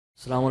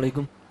Assalamu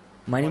alaikum.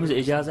 My name is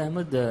Ijaz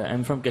Ahmed.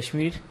 I'm from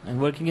Kashmir.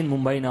 I'm working in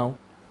Mumbai now.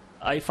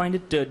 I find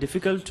it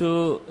difficult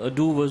to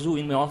do wuzu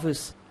in my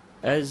office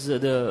as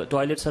the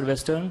toilets are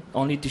western,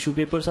 only tissue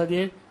papers are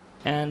there,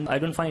 and I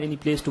don't find any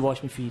place to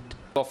wash my feet.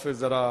 Office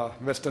there are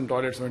western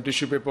toilets and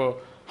tissue paper.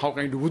 How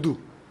can you do wudu?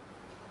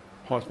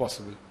 How is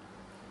possible?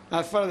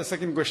 As far as the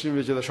second question,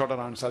 which is a shorter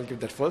answer, I'll give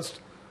that first.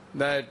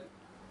 That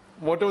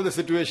whatever the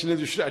situation is,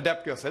 you should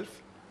adapt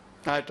yourself.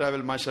 I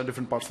travel much in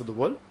different parts of the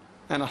world,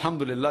 and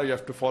alhamdulillah, you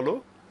have to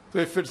follow. So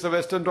if it's a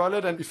western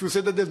toilet, and if you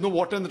say that there's no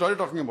water in the toilet,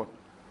 talking about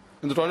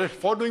in the toilet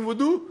for doing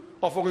wudu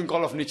or for going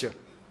call of nature.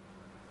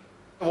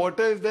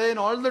 Water is there in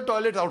all the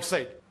toilets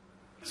outside.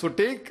 So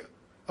take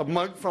a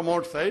mug from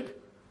outside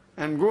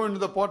and go into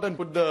the pot and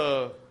put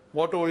the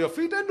water over your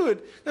feet and do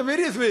it. There are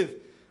various ways.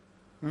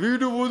 We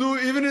do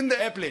wudu even in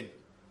the airplane.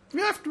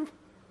 We have to.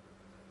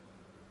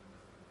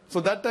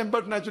 So that time,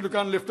 but naturally you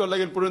can't lift your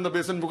leg and put it in the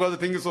basin because the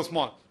thing is so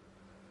small.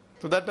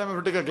 So that time you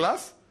have to take a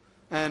glass,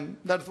 and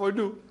that's what you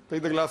do.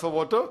 Take the glass of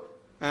water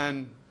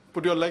and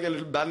put your leg, a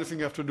little balancing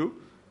you have to do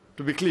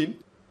to be clean.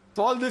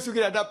 So all this you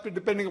can adapt it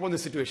depending upon the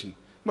situation.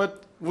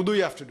 But wudu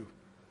you have to do.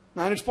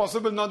 And it's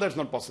possible, now that's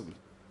not possible.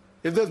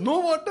 If there's no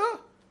water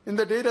in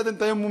that area, then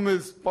tayammum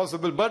is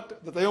possible.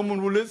 But the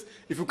tayammum rule is,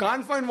 if you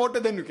can't find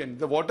water, then you can. If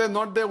the water is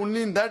not there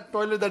only in that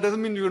toilet, that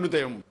doesn't mean you can do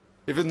tayammum.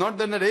 If it's not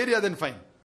there in that area, then fine.